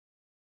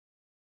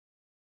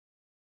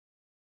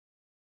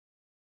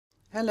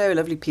Hello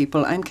lovely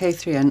people, I'm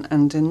K3N,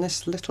 and in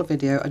this little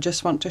video I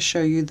just want to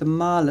show you the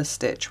marla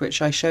stitch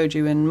which I showed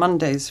you in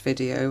Monday's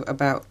video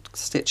about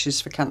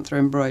stitches for Kantha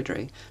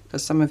embroidery,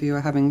 because some of you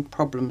are having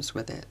problems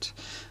with it.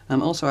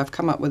 Also I've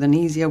come up with an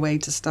easier way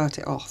to start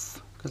it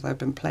off because I've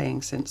been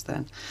playing since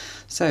then.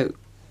 So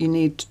you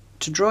need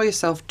to draw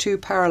yourself two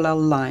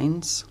parallel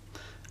lines,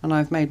 and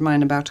I've made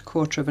mine about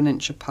 1/4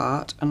 inch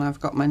apart, and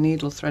I've got my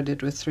needle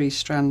threaded with 3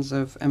 strands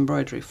of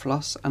embroidery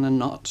floss and a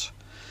knot.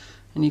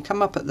 And you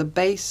come up at the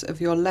base of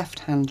your left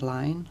hand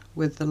line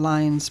with the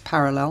lines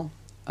parallel,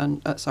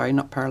 and sorry,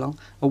 not parallel,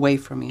 away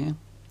from you.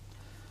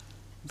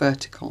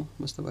 Vertical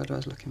was the word I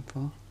was looking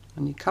for.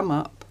 And you come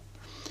up,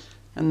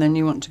 and then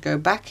you want to go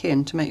back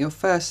in to make your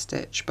first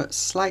stitch, but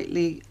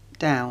slightly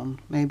down,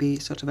 maybe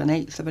sort of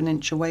 1/8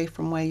 inch away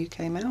from where you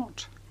came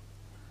out.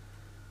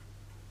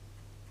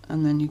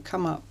 And then you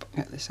come up,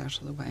 get this out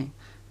of the way,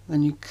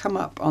 then you come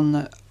up on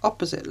the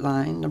opposite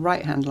line, the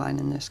right hand line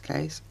in this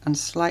case, and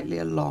slightly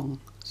along.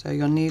 So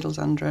your needle's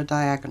under a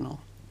diagonal.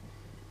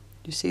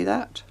 Do you see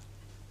that?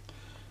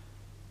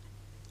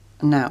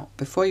 Now,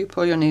 before you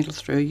pull your needle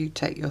through, you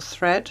take your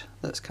thread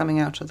that's coming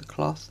out of the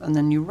cloth and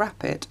then you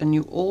wrap it, and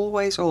you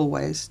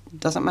always,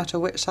 doesn't matter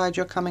which side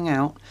you're coming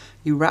out,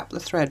 you wrap the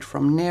thread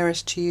from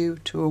nearest to you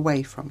to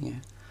away from you.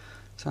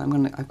 So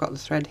I've got the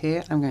thread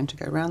here, I'm going to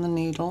go around the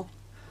needle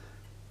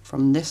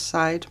from this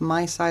side,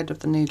 my side of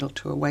the needle,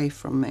 to away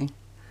from me,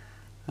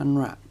 and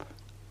wrap.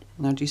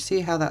 Now do you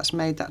see how that's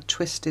made that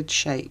twisted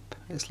shape?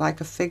 It's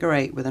like a figure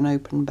 8 with an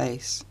open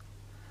base.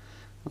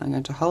 And I'm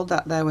going to hold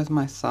that there with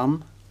my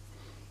thumb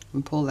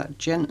and pull that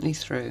gently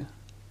through.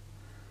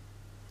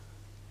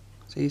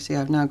 So you see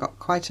I've now got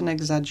quite an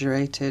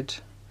exaggerated,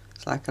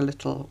 it's like a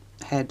little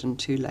head and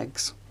 2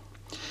 legs.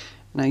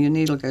 Now your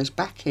needle goes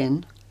back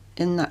in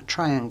that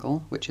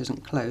triangle, which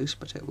isn't closed,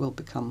 but it will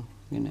become,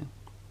 you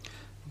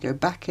go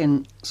back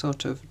in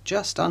sort of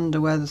just under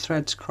where the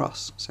threads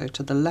cross, so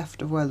to the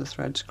left of where the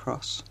threads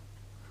cross,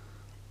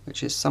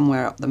 which is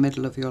somewhere up the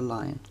middle of your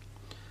line.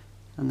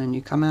 And then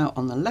you come out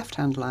on the left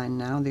hand line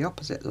now, the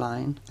opposite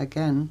line,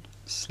 again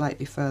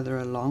slightly further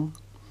along.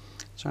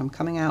 So I'm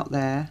coming out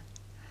there,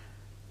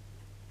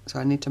 so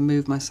I need to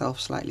move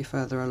myself slightly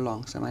further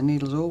along, so my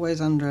needle's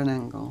always under an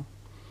angle.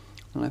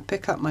 And I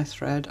pick up my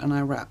thread and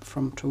I wrap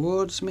from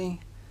towards me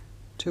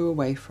to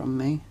away from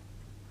me,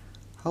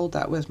 hold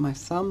that with my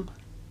thumb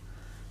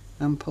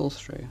and pull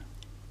through.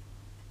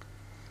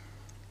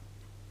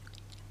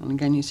 And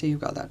again you see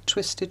you've got that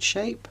twisted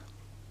shape,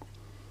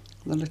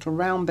 the little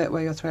round bit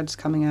where your thread's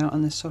coming out,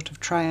 and this sort of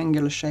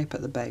triangular shape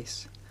at the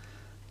base.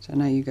 So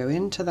now you go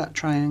into that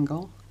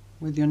triangle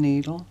with your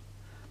needle,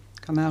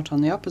 come out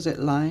on the opposite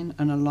line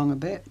and along a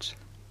bit,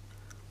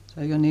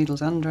 so your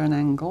needle's under an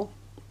angle,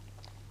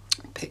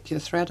 pick your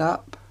thread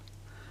up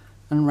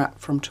and wrap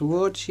from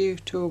towards you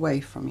to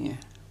away from you.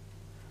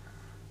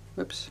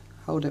 Whoops,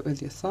 hold it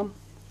with your thumb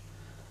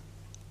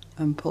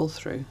and pull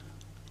through.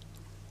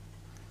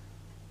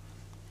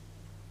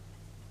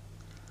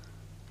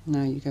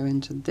 Now you go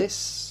into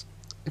this.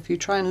 If you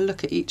try and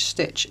look at each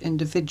stitch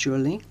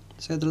individually,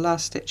 so the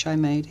last stitch I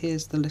made,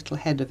 here's the little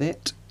head of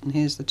it and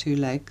here's the 2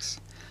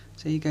 legs.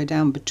 So you go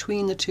down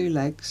between the 2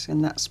 legs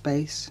in that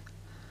space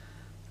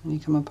and you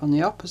come up on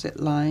the opposite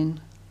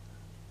line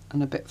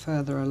and a bit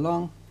further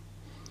along,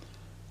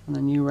 and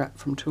then you wrap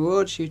from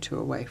towards you to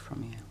away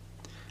from you.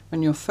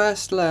 When you're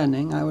first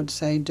learning, I would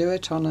say do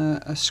it on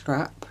a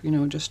scrap,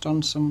 just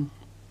on some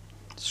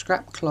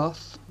scrap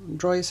cloth.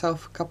 Draw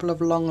yourself a couple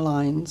of long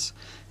lines.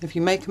 If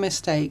you make a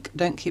mistake,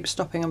 don't keep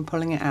stopping and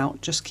pulling it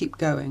out, just keep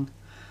going.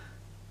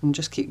 And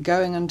just keep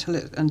going until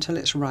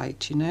it's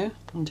right,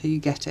 until you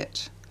get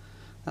it.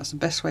 That's the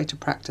best way to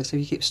practice. If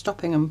you keep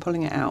stopping and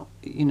pulling it out,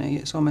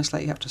 it's almost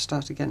like you have to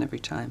start again every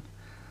time.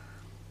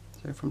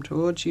 So from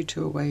towards you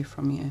to away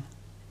from you.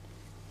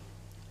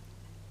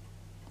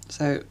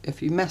 So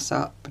if you mess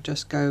up,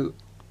 just go,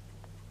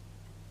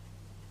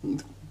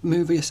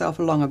 move yourself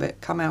along a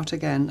bit, come out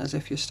again as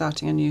if you're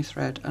starting a new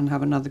thread and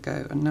have another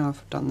go. And now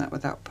I've done that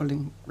without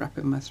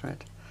wrapping my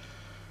thread.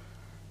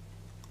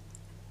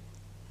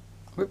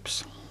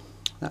 Whoops,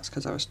 that's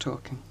because I was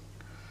talking.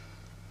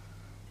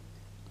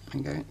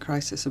 There you go,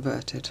 crisis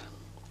averted.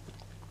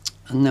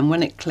 And then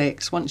when it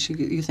clicks, once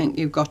you think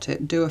you've got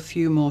it, do a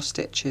few more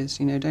stitches.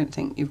 Don't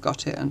think you've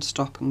got it and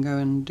stop and go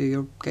and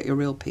get your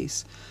real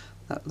piece.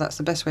 That's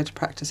the best way to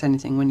practice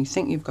anything. When you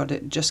think you've got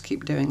it, just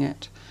keep doing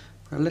it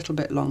for a little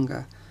bit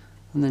longer,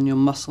 and then your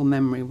muscle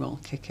memory will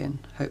kick in,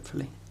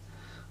 hopefully.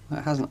 Well,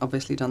 it hasn't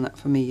obviously done that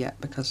for me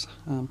yet because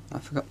I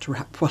forgot to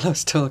wrap while I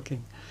was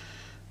talking.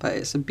 But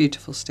it's a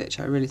beautiful stitch.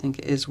 I really think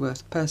it is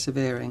worth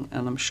persevering,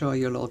 and I'm sure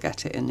you'll all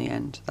get it in the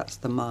end. That's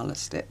the marla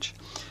stitch.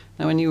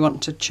 Now when you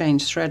want to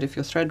change thread, if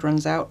your thread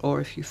runs out or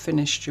if you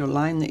finished your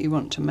line that you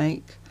want to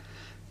make,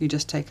 you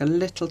just take a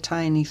little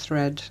tiny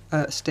thread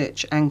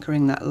stitch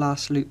anchoring that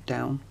last loop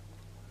down.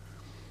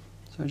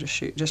 So just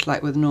shoot just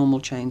like with normal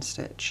chain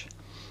stitch.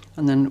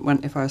 And then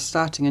if I was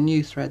starting a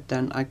new thread,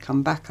 then I'd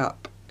come back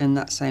up in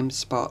that same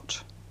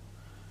spot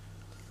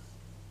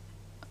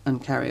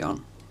and carry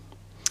on.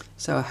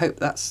 So I hope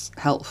that's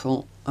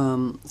helpful.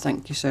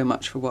 Thank you so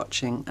much for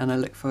watching, and I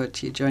look forward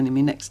to you joining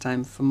me next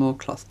time for more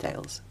cloth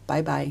tales.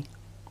 Bye bye.